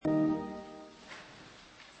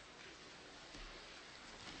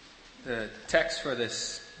The text for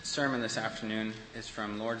this sermon this afternoon is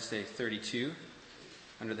from Lord's Day 32,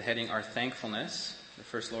 under the heading Our Thankfulness, the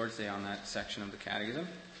first Lord's Day on that section of the Catechism.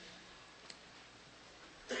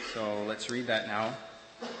 So let's read that now.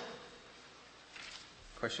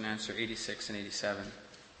 Question answer 86 and 87.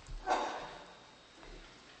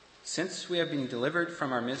 Since we have been delivered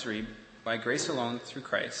from our misery by grace alone through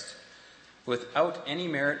Christ, without any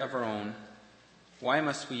merit of our own, why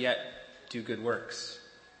must we yet do good works?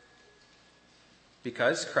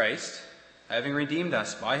 Because Christ, having redeemed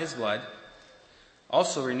us by his blood,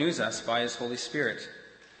 also renews us by his Holy Spirit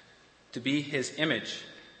to be his image,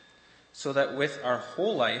 so that with our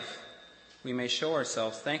whole life we may show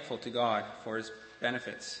ourselves thankful to God for his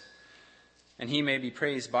benefits, and he may be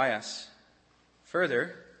praised by us.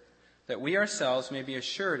 Further, that we ourselves may be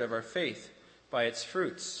assured of our faith by its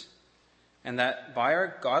fruits, and that by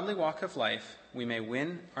our godly walk of life we may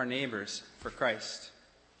win our neighbors for Christ.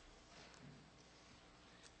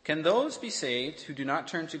 Can those be saved who do not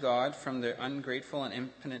turn to God from their ungrateful and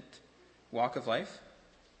impotent walk of life?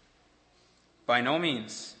 By no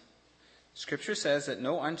means. Scripture says that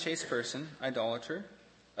no unchaste person, idolater,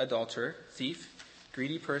 adulterer, thief,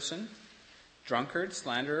 greedy person, drunkard,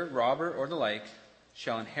 slanderer, robber, or the like,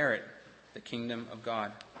 shall inherit the kingdom of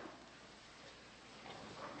God.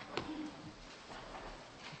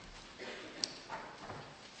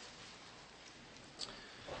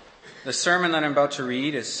 The sermon that I'm about to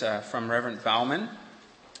read is from Reverend Bauman.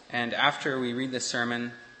 And after we read this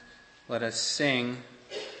sermon, let us sing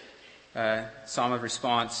Psalm of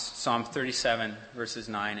Response, Psalm 37, verses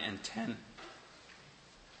 9 and 10.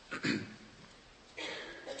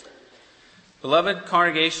 Beloved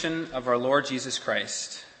congregation of our Lord Jesus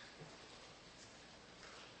Christ,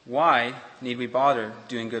 why need we bother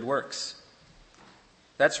doing good works?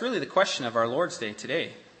 That's really the question of our Lord's Day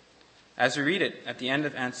today. As we read it at the end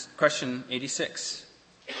of question 86,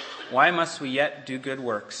 why must we yet do good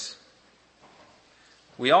works?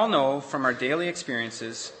 We all know from our daily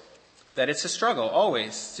experiences that it's a struggle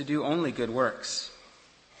always to do only good works.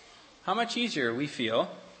 How much easier we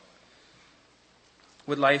feel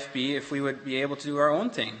would life be if we would be able to do our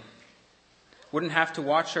own thing? Wouldn't have to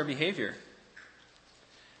watch our behavior.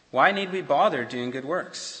 Why need we bother doing good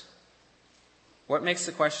works? What makes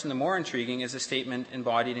the question the more intriguing is a statement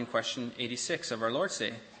embodied in question 86 of our Lord's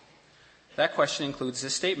Day. That question includes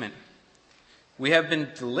this statement: we have been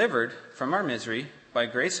delivered from our misery by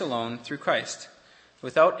grace alone through Christ,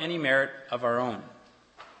 without any merit of our own.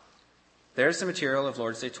 There's the material of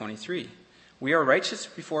Lord's Day 23. We are righteous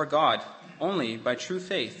before God only by true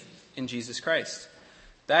faith in Jesus Christ.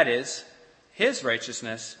 That is, his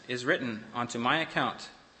righteousness is written onto my account,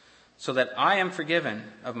 so that I am forgiven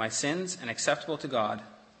of my sins and acceptable to God,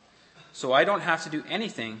 so I don't have to do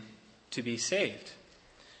anything to be saved.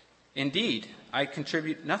 Indeed, I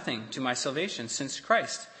contribute nothing to my salvation, since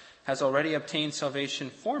Christ has already obtained salvation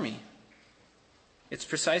for me. It's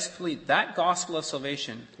precisely that gospel of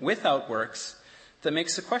salvation without works that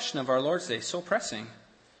makes the question of our Lord's Day so pressing.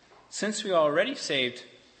 Since we are already saved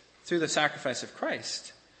through the sacrifice of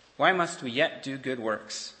Christ, why must we yet do good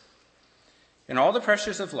works? In all the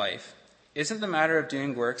pressures of life, isn't the matter of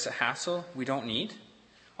doing works a hassle we don't need?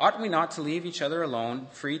 Ought we not to leave each other alone,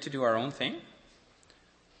 free to do our own thing?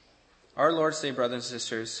 Our Lord's Day, brothers and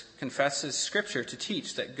sisters, confesses Scripture to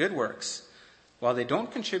teach that good works, while they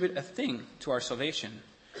don't contribute a thing to our salvation,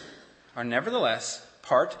 are nevertheless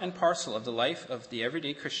part and parcel of the life of the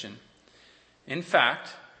everyday Christian. In fact,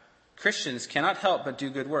 Christians cannot help but do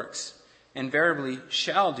good works, invariably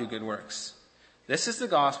shall do good works. This is the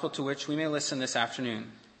gospel to which we may listen this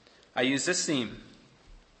afternoon. I use this theme: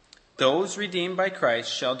 those redeemed by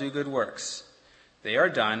Christ shall do good works. They are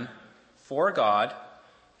done for God,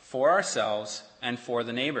 for ourselves, and for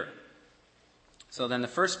the neighbor. So then the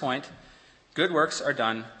first point, good works are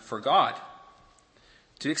done for God.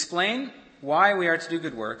 To explain why we are to do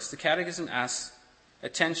good works, the Catechism asks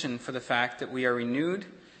attention for the fact that we are renewed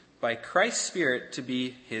by Christ's Spirit to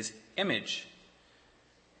be his image.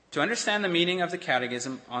 To understand the meaning of the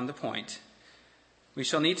Catechism on the point, we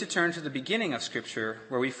shall need to turn to the beginning of Scripture,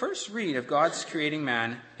 where we first read of God's creating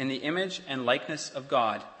man in the image and likeness of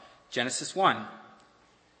God, Genesis 1.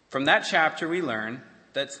 From that chapter we learn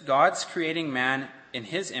that God's creating man in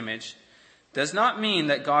his image does not mean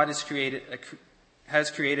that God has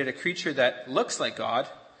created a creature that looks like God.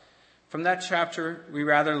 From that chapter we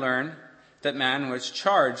rather learn that man was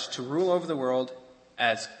charged to rule over the world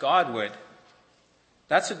as God would.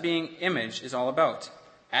 That's what being image is all about.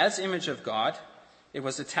 As image of God, it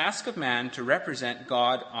was the task of man to represent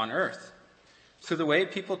God on earth through the way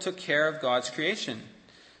people took care of God's creation,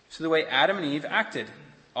 through the way Adam and Eve acted,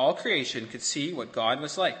 all creation could see what God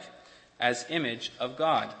was like, as image of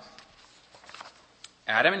God.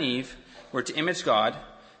 Adam and Eve were to image God,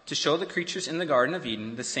 to show the creatures in the Garden of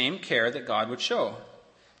Eden the same care that God would show,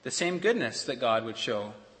 the same goodness that God would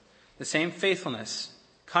show, the same faithfulness,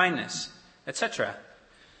 kindness, etc.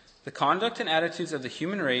 The conduct and attitudes of the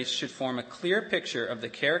human race should form a clear picture of the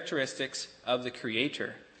characteristics of the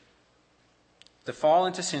Creator. The fall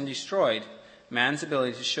into sin destroyed man's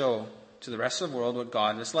ability to show to the rest of the world what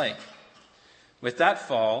God was like. With that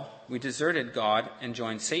fall, we deserted God and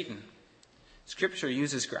joined Satan. Scripture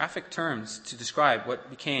uses graphic terms to describe what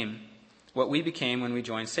we became when we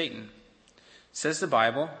joined Satan. Says the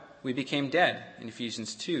Bible, we became dead in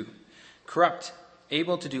Ephesians 2, corrupt,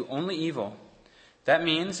 able to do only evil. That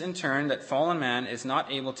means, in turn, that fallen man is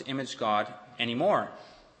not able to image God anymore.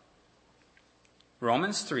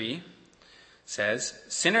 Romans 3 says,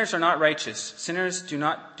 sinners are not righteous. Sinners do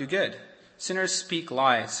not do good. Sinners speak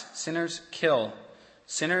lies. Sinners kill.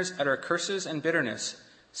 Sinners utter curses and bitterness.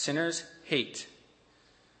 Sinners hate.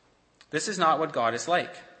 This is not what God is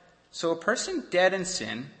like. So a person dead in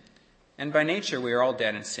sin, and by nature we are all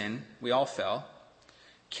dead in sin, we all fell,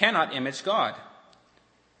 cannot image God.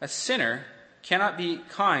 A sinner cannot be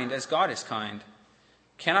kind as God is kind,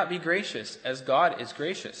 cannot be gracious as God is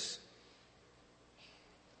gracious,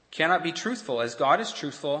 cannot be truthful as God is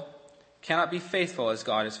truthful, cannot be faithful as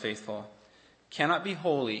God is faithful, cannot be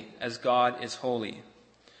holy as God is holy.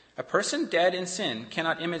 A person dead in sin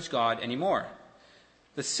cannot image God anymore.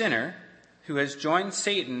 The sinner who has joined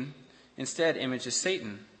Satan instead images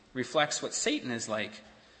Satan, reflects what Satan is like.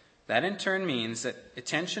 That in turn means that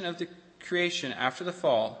attention of the creation after the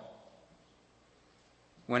fall,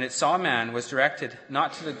 when it saw man, was directed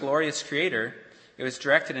not to the glorious Creator, it was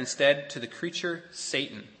directed instead to the creature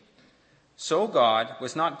Satan. So God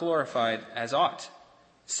was not glorified as ought.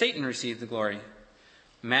 Satan received the glory.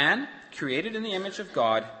 Man, created in the image of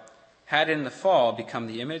God, had in the fall become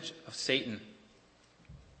the image of Satan.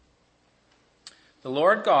 The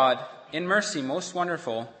Lord God, in mercy most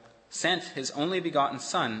wonderful, sent his only begotten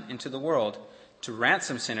Son into the world to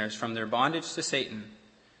ransom sinners from their bondage to Satan.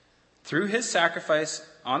 Through his sacrifice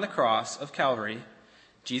on the cross of Calvary,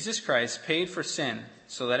 Jesus Christ paid for sin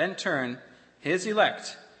so that in turn his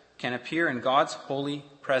elect can appear in God's holy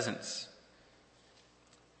presence.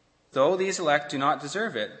 Though these elect do not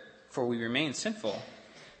deserve it, for we remain sinful,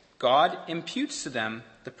 God imputes to them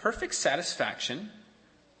the perfect satisfaction,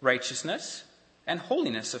 righteousness, and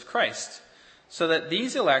holiness of Christ, so that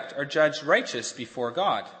these elect are judged righteous before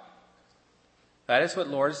God. That is what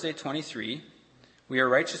Lord's Day 23, we are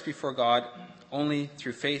righteous before God only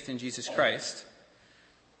through faith in Jesus Christ.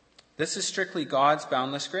 This is strictly God's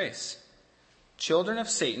boundless grace. Children of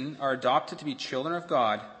Satan are adopted to be children of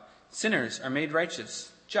God. Sinners are made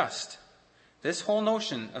righteous, just. This whole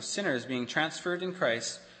notion of sinners being transferred in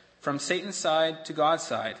Christ from Satan's side to God's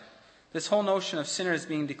side, this whole notion of sinners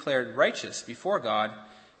being declared righteous before God,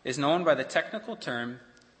 is known by the technical term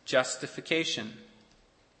justification.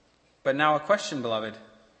 But now a question, beloved.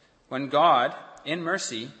 When God, in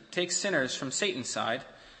mercy, takes sinners from Satan's side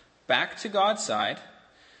back to God's side,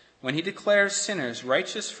 when he declares sinners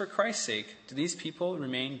righteous for Christ's sake, do these people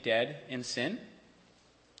remain dead in sin?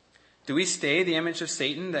 Do we stay the image of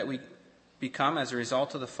Satan that we become as a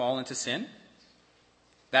result of the fall into sin?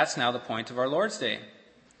 That's now the point of our Lord's Day.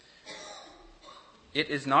 It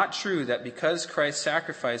is not true that because Christ's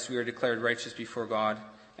sacrifice we are declared righteous before God,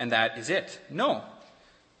 and that is it. No.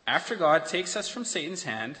 After God takes us from Satan's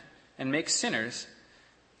hand and makes sinners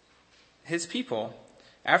his people,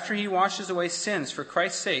 after he washes away sins for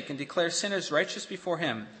Christ's sake and declares sinners righteous before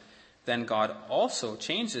him, then God also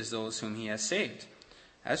changes those whom he has saved.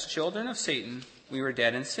 As children of Satan, we were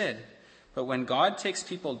dead in sin. But when God takes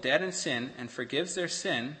people dead in sin and forgives their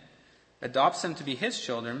sin, adopts them to be his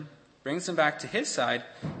children, brings them back to his side,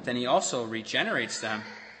 then he also regenerates them,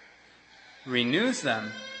 renews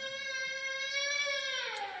them,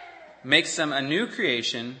 makes them a new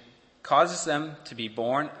creation, causes them to be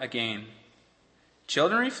born again.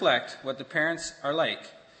 Children reflect what the parents are like.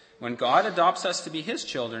 When God adopts us to be his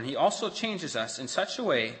children, he also changes us in such a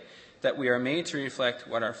way that we are made to reflect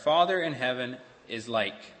what our Father in heaven is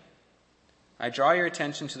like. I draw your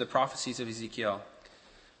attention to the prophecies of Ezekiel.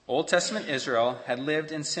 Old Testament Israel had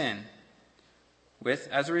lived in sin, with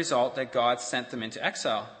as a result that God sent them into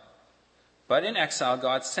exile. But in exile,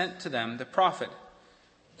 God sent to them the prophet,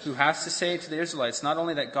 who has to say to the Israelites not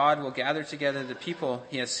only that God will gather together the people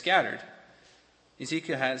he has scattered,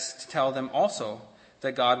 Ezekiel has to tell them also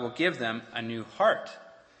that God will give them a new heart.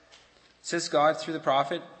 Says God through the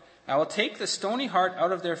prophet, I will take the stony heart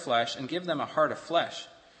out of their flesh and give them a heart of flesh.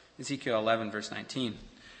 Ezekiel 11, verse 19.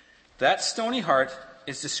 That stony heart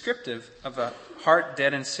is descriptive of a heart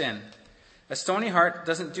dead in sin. A stony heart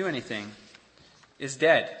doesn't do anything, is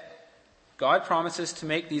dead. God promises to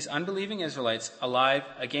make these unbelieving Israelites alive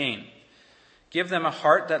again. Give them a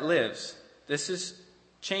heart that lives. This is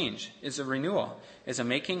change, is a renewal, is a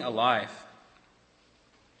making alive.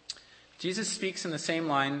 Jesus speaks in the same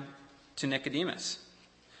line to Nicodemus.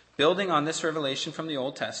 Building on this revelation from the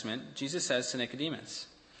Old Testament, Jesus says to Nicodemus,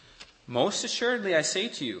 "Most assuredly I say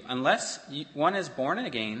to you, unless one is born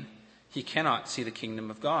again, he cannot see the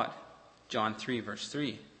kingdom of God." John 3, verse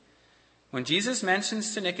 3. When Jesus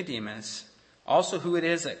mentions to Nicodemus also who it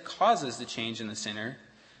is that causes the change in the sinner,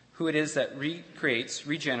 who it is that recreates,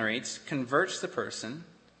 regenerates, converts the person,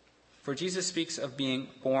 for Jesus speaks of being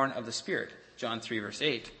born of the Spirit, John 3, verse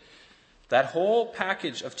 8. That whole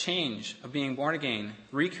package of change, of being born again,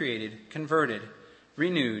 recreated, converted,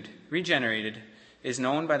 renewed, regenerated, is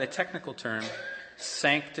known by the technical term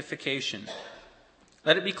sanctification.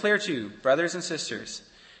 Let it be clear to you, brothers and sisters,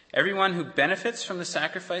 everyone who benefits from the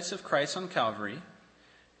sacrifice of Christ on Calvary,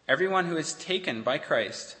 everyone who is taken by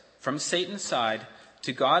Christ from Satan's side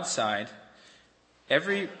to God's side,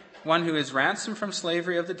 everyone who is ransomed from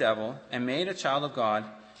slavery of the devil and made a child of God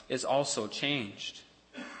is also changed.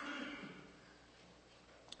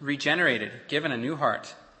 Regenerated, given a new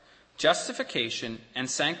heart. Justification and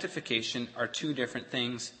sanctification are two different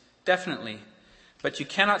things, definitely, but you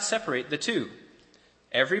cannot separate the two.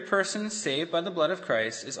 Every person saved by the blood of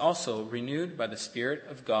Christ is also renewed by the Spirit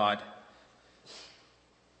of God.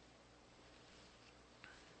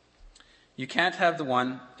 You can't have the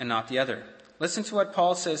one and not the other. Listen to what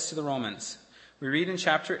Paul says to the Romans. We read in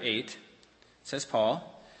chapter 8, says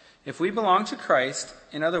Paul, "If we belong to Christ,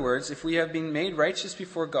 in other words, if we have been made righteous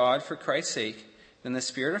before God for Christ's sake, then the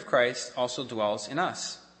Spirit of Christ also dwells in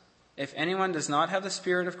us. If anyone does not have the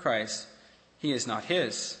Spirit of Christ, he is not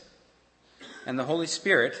his. And the Holy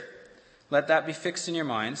Spirit, let that be fixed in your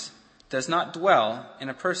minds, does not dwell in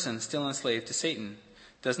a person still enslaved to Satan,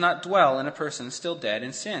 does not dwell in a person still dead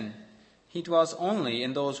in sin. He dwells only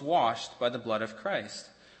in those washed by the blood of Christ,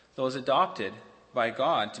 those adopted by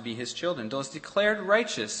God to be his children, those declared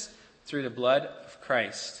righteous through the blood of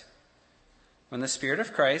Christ. When the Spirit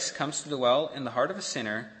of Christ comes to dwell in the heart of a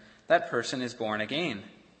sinner, that person is born again,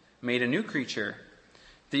 made a new creature.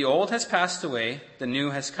 The old has passed away, the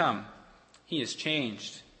new has come. He is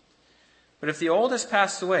changed. But if the old has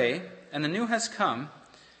passed away and the new has come,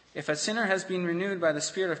 if a sinner has been renewed by the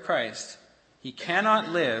Spirit of Christ, he cannot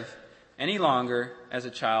live any longer as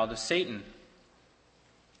a child of Satan."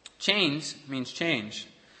 Change means change.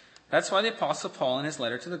 That's why the Apostle Paul in his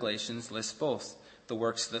letter to the Galatians lists both the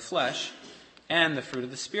works of the flesh and the fruit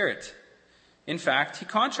of the Spirit. In fact, he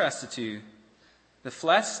contrasts the two. The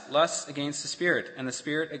flesh lusts against the Spirit, and the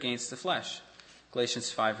Spirit against the flesh.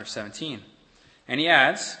 Galatians 5, verse 17. And he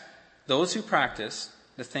adds, "Those who practice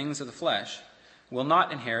the things of the flesh will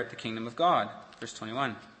not inherit the kingdom of God." Verse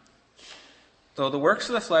 21. Though the works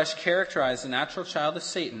of the flesh characterize the natural child of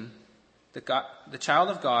Satan, the child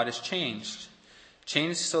of God is changed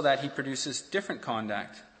so that he produces different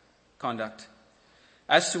conduct.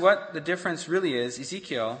 As to what the difference really is,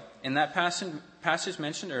 Ezekiel, in that passage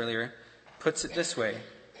mentioned earlier, puts it this way: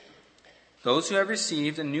 "Those who have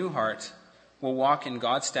received a new heart will walk in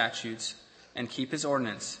God's statutes and keep his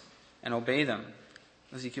ordinance and obey them."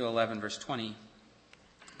 Ezekiel 11, verse 20.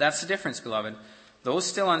 That's the difference, beloved. Those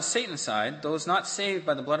still on Satan's side, those not saved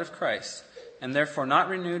by the blood of Christ, and therefore not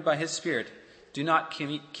renewed by his Spirit, do not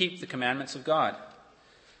keep the commandments of God.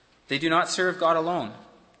 They do not serve God alone,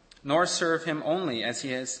 nor serve him only as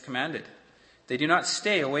he has commanded. They do not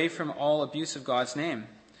stay away from all abuse of God's name,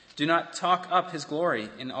 do not talk up his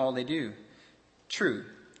glory in all they do. True,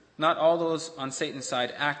 not all those on Satan's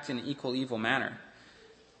side act in an equal evil manner.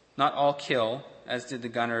 Not all kill, as did the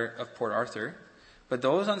gunner of Port Arthur. But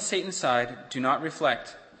those on Satan's side do not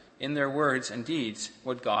reflect in their words and deeds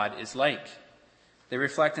what God is like. They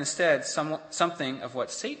reflect instead something of what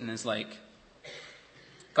Satan is like.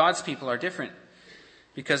 God's people are different.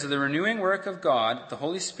 Because of the renewing work of God, the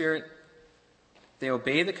Holy Spirit, they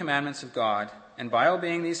obey the commandments of God. And by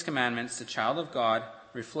obeying these commandments, the child of God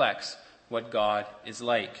reflects what God is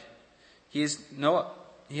like. He has no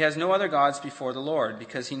other gods before the Lord,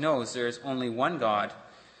 because he knows there is only one God.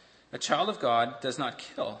 A child of God does not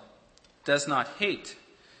kill, does not hate,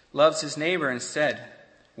 loves his neighbor instead.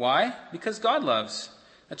 Why? Because God loves.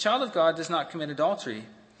 A child of God does not commit adultery,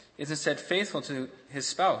 is instead faithful to his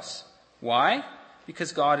spouse. Why?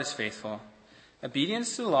 Because God is faithful.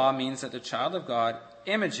 Obedience to the law means that the child of God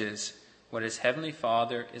images what his heavenly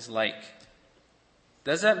Father is like.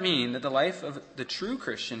 Does that mean that the life of the true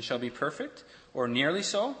Christian shall be perfect, or nearly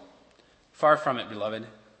so? Far from it, beloved.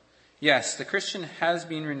 Yes, the Christian has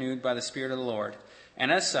been renewed by the Spirit of the Lord,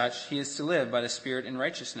 and as such, he is to live by the Spirit in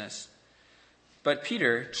righteousness. But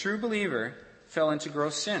Peter, true believer, fell into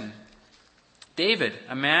gross sin. David,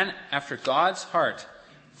 a man after God's heart,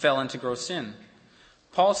 fell into gross sin.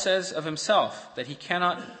 Paul says of himself that he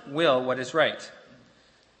cannot will what is right.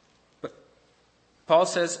 Paul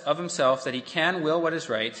says of himself that he can will what is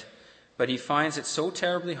right, but he finds it so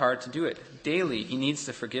terribly hard to do it. Daily, he needs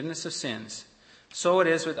the forgiveness of sins. So it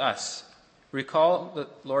is with us. Recall the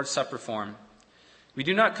Lord's Supper form. We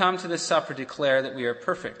do not come to this supper to declare that we are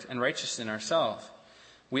perfect and righteous in ourselves.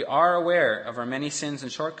 We are aware of our many sins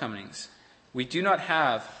and shortcomings. We do not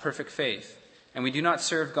have perfect faith, and we do not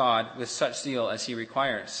serve God with such zeal as he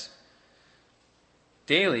requires.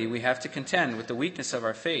 Daily, we have to contend with the weakness of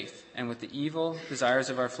our faith and with the evil desires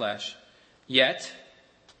of our flesh. Yet,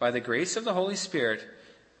 by the grace of the Holy Spirit,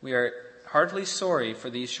 we are heartily sorry for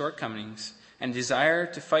these shortcomings and desire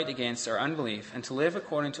to fight against our unbelief and to live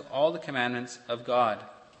according to all the commandments of God.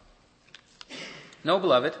 No,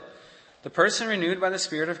 beloved, the person renewed by the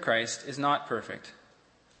Spirit of Christ is not perfect.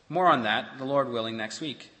 More on that, the Lord willing, next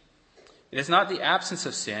week. It is not the absence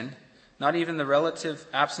of sin, not even the relative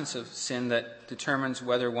absence of sin, that determines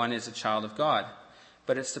whether one is a child of God,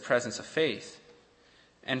 but it's the presence of faith.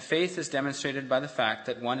 And faith is demonstrated by the fact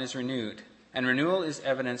that one is renewed, and renewal is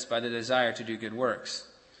evidenced by the desire to do good works.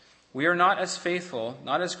 We are not as faithful,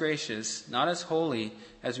 not as gracious, not as holy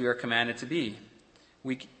as we are commanded to be.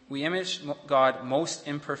 We image God most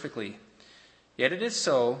imperfectly. Yet it is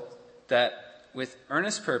so that with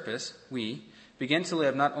earnest purpose we begin to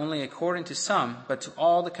live not only according to some, but to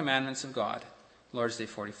all the commandments of God. Lord's Day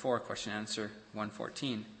 44, question and answer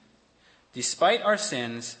 114. Despite our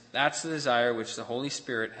sins, that's the desire which the Holy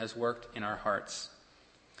Spirit has worked in our hearts.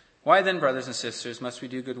 Why then, brothers and sisters, must we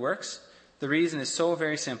do good works? The reason is so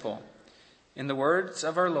very simple. In the words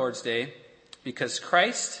of our Lord's Day, because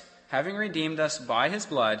Christ, having redeemed us by his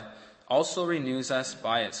blood, also renews us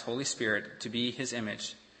by its Holy Spirit to be his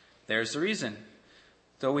image. There's the reason.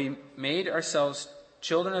 Though we made ourselves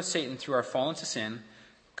children of Satan through our fall into sin,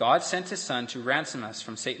 God sent his Son to ransom us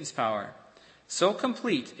from Satan's power. So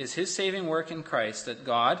complete is his saving work in Christ that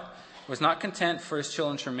God was not content for his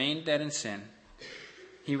children to remain dead in sin.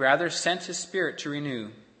 He rather sent his Spirit to renew,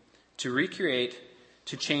 to recreate,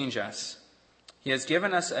 to change us. He has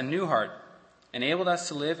given us a new heart, enabled us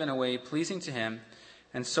to live in a way pleasing to him,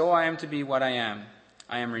 and so I am to be what I am.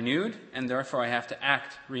 I am renewed, and therefore I have to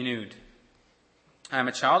act renewed. I am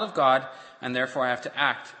a child of God, and therefore I have to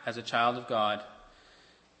act as a child of God.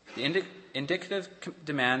 The indicative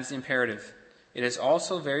demands the imperative. It is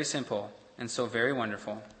also very simple and so very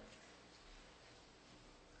wonderful.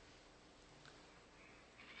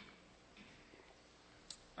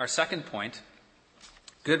 Our second point,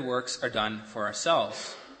 good works are done for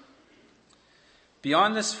ourselves.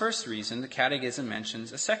 Beyond this first reason, the Catechism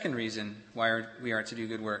mentions a second reason why we are to do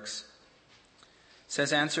good works. It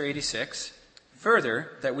says, answer 86,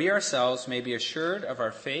 further, that we ourselves may be assured of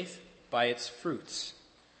our faith by its fruits.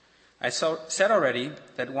 I said already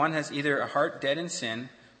that one has either a heart dead in sin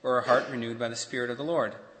or a heart renewed by the Spirit of the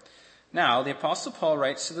Lord. Now, the Apostle Paul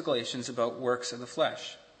writes to the Galatians about works of the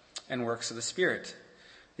flesh and works of the Spirit.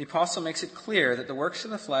 The Apostle makes it clear that the works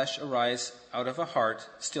of the flesh arise out of a heart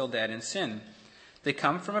still dead in sin. They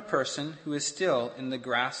come from a person who is still in the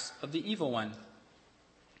grasp of the evil one.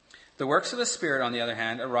 The works of the Spirit, on the other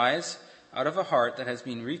hand, arise out of a heart that has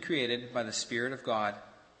been recreated by the Spirit of God.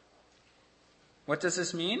 What does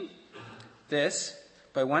this mean? This,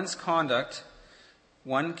 by one's conduct,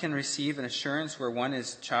 one can receive an assurance where one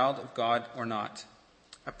is child of God or not.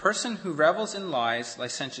 A person who revels in lies,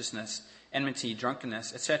 licentiousness, enmity,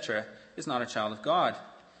 drunkenness, etc., is not a child of God.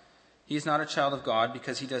 He is not a child of God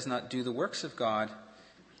because he does not do the works of God.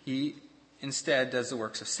 He instead does the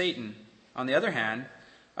works of Satan. On the other hand,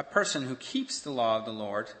 a person who keeps the law of the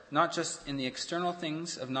Lord, not just in the external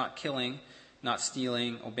things of not killing, not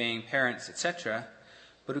stealing, obeying parents, etc.,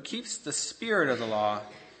 but who keeps the spirit of the law,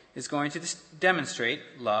 is going to demonstrate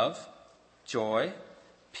love, joy,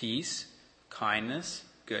 peace, kindness,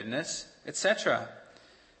 goodness, etc.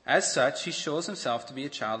 As such, he shows himself to be a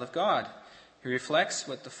child of God. He reflects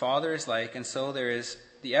what the Father is like, and so there is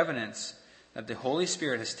the evidence that the Holy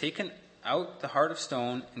Spirit has taken out the heart of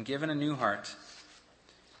stone and given a new heart.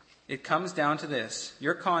 It comes down to this: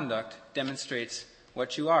 your conduct demonstrates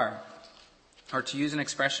what you are. Or to use an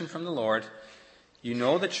expression from the Lord, you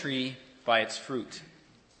know the tree by its fruit.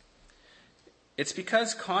 It's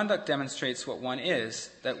because conduct demonstrates what one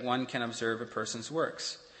is that one can observe a person's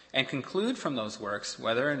works and conclude from those works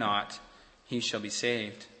whether or not he shall be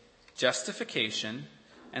saved. Justification,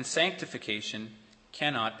 and sanctification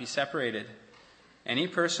cannot be separated. Any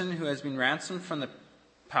person who has been ransomed from the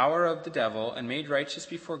power of the devil and made righteous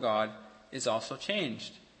before God is also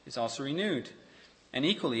changed, is also renewed. And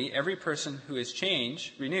equally, every person who is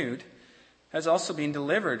changed, renewed, has also been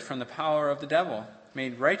delivered from the power of the devil,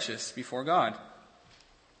 made righteous before God.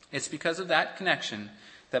 It's because of that connection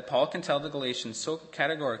that Paul can tell the Galatians so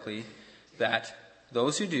categorically that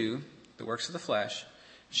those who do the works of the flesh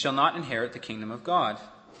shall not inherit the kingdom of God.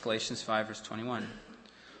 Galatians 5, verse 21.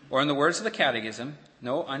 Or in the words of the Catechism,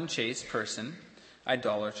 no unchaste person,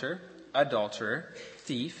 idolater, adulterer,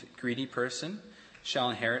 thief, greedy person shall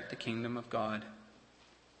inherit the kingdom of God.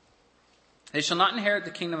 They shall not inherit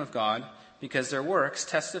the kingdom of God because their works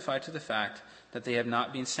testify to the fact that they have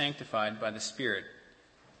not been sanctified by the Spirit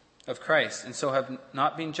of Christ, and so have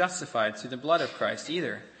not been justified through the blood of Christ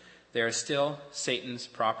either. They are still Satan's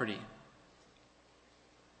property.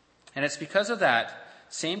 And it's because of that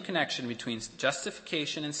same connection between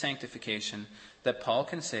justification and sanctification that Paul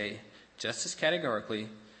can say, just as categorically,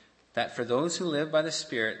 that for those who live by the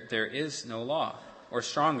Spirit there is no law. Or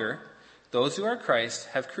stronger, those who are Christ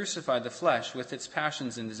have crucified the flesh with its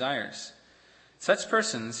passions and desires. Such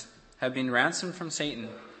persons have been ransomed from Satan,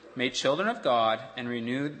 made children of God, and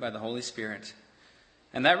renewed by the Holy Spirit.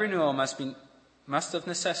 And that renewal must of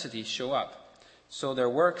necessity show up, so their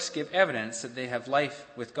works give evidence that they have life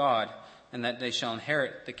with God, and that they shall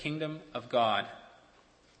inherit the kingdom of God.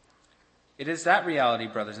 It is that reality,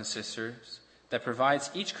 brothers and sisters, that provides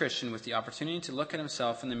each Christian with the opportunity to look at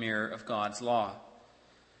himself in the mirror of God's law.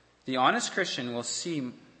 The honest Christian will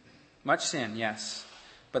see much sin, yes,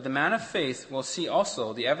 but the man of faith will see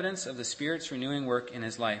also the evidence of the Spirit's renewing work in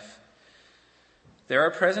his life. There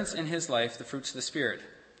are present in his life the fruits of the Spirit,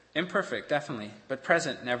 imperfect, definitely, but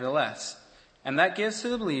present nevertheless, and that gives to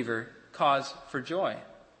the believer cause for joy.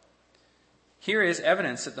 Here is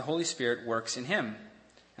evidence that the Holy Spirit works in him,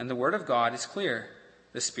 and the Word of God is clear.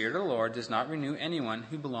 The Spirit of the Lord does not renew anyone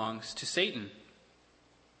who belongs to Satan,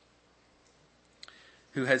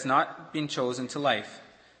 who has not been chosen to life.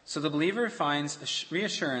 So the believer finds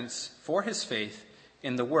reassurance for his faith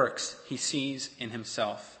in the works he sees in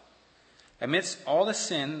himself. Amidst all the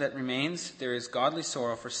sin that remains, there is godly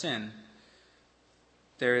sorrow for sin.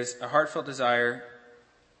 There is a heartfelt desire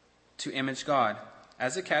to image God.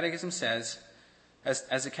 As the Catechism says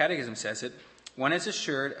it, one is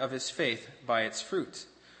assured of his faith by its fruit.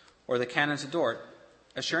 Or the Canons of Dort,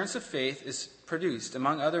 assurance of faith is produced,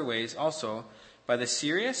 among other ways also, by the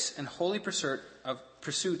serious and holy pursuit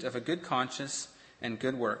of a good conscience and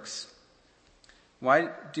good works. Why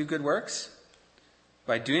do good works?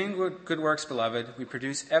 By doing good works, beloved, we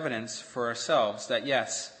produce evidence for ourselves that,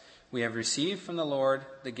 yes, we have received from the Lord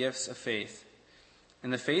the gifts of faith. In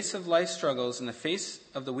the face of life's struggles, in the face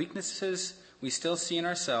of the weaknesses we still see in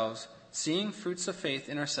ourselves, seeing fruits of faith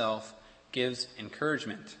in ourselves gives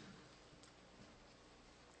encouragement.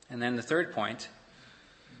 And then the third point,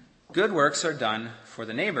 good works are done for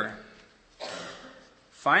the neighbor.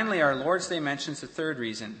 Finally, our Lord's Day mentions the third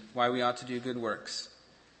reason why we ought to do good works.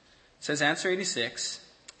 It says, answer 86,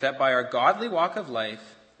 that by our godly walk of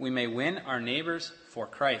life, we may win our neighbors for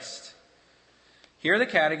Christ. Here the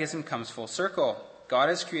Catechism comes full circle. God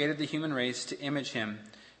has created the human race to image him,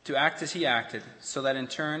 to act as he acted, so that in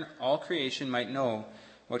turn all creation might know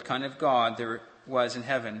what kind of God there was in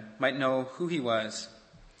heaven, might know who he was.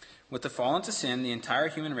 With the fall into sin, the entire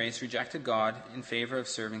human race rejected God in favor of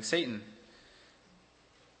serving Satan.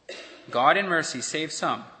 God in mercy saved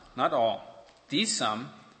some, not all. These some,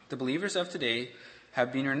 the believers of today,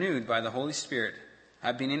 have been renewed by the Holy Spirit,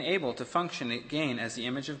 have been enabled to function again as the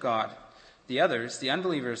image of God. The others, the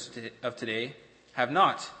unbelievers of today, have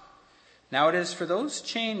not. Now it is for those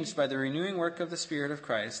changed by the renewing work of the Spirit of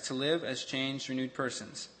Christ to live as changed, renewed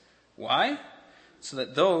persons. Why? So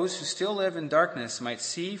that those who still live in darkness might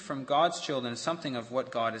see from God's children something of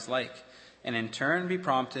what God is like, and in turn be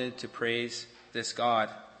prompted to praise this God.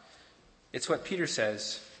 It's what Peter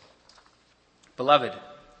says. Beloved,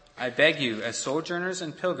 I beg you, as sojourners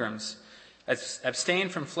and pilgrims, abstain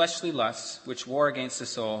from fleshly lusts which war against the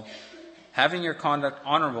soul, having your conduct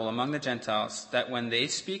honorable among the Gentiles, that when they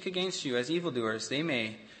speak against you as evildoers, they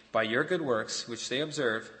may, by your good works which they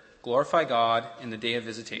observe, glorify God in the day of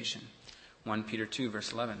visitation. 1 Peter 2,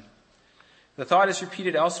 verse 11. The thought is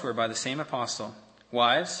repeated elsewhere by the same apostle.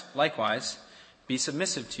 Wives, likewise, be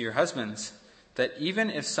submissive to your husbands, that even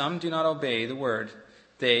if some do not obey the word,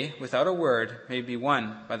 they, without a word, may be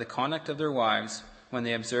won by the conduct of their wives when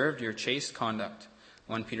they observe your chaste conduct.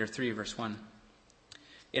 1 Peter 3, verse 1.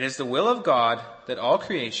 It is the will of God that all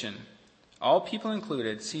creation, all people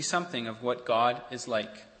included, see something of what God is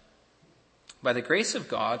like. By the grace of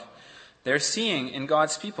God, their seeing in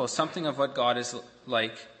God's people something of what God is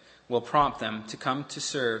like will prompt them to come to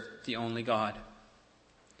serve the only God.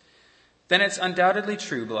 Then it's undoubtedly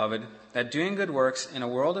true, beloved, that doing good works in a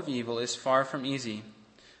world of evil is far from easy.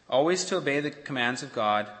 Always to obey the commands of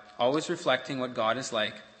God, always reflecting what God is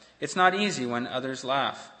like. It's not easy when others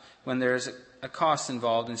laugh, when there is a cost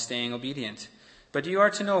involved in staying obedient. But you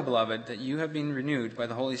are to know, beloved, that you have been renewed by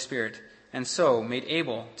the Holy Spirit, and so made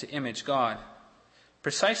able to image God.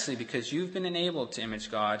 Precisely because you've been enabled to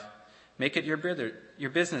image God, make it your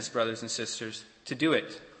business, brothers and sisters, to do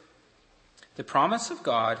it. The promise of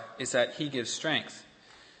God is that he gives strength.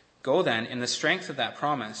 Go then in the strength of that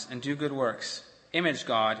promise and do good works. Image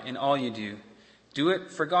God in all you do. Do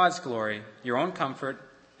it for God's glory, your own comfort,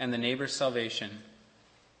 and the neighbor's salvation.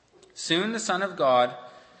 Soon the Son of God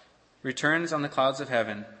returns on the clouds of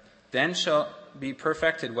heaven. Then shall be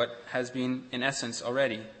perfected what has been in essence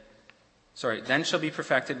already. Then shall be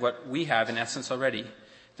perfected what we have in essence already.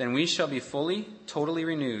 Then we shall be fully, totally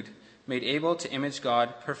renewed, made able to image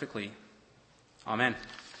God perfectly. Amen.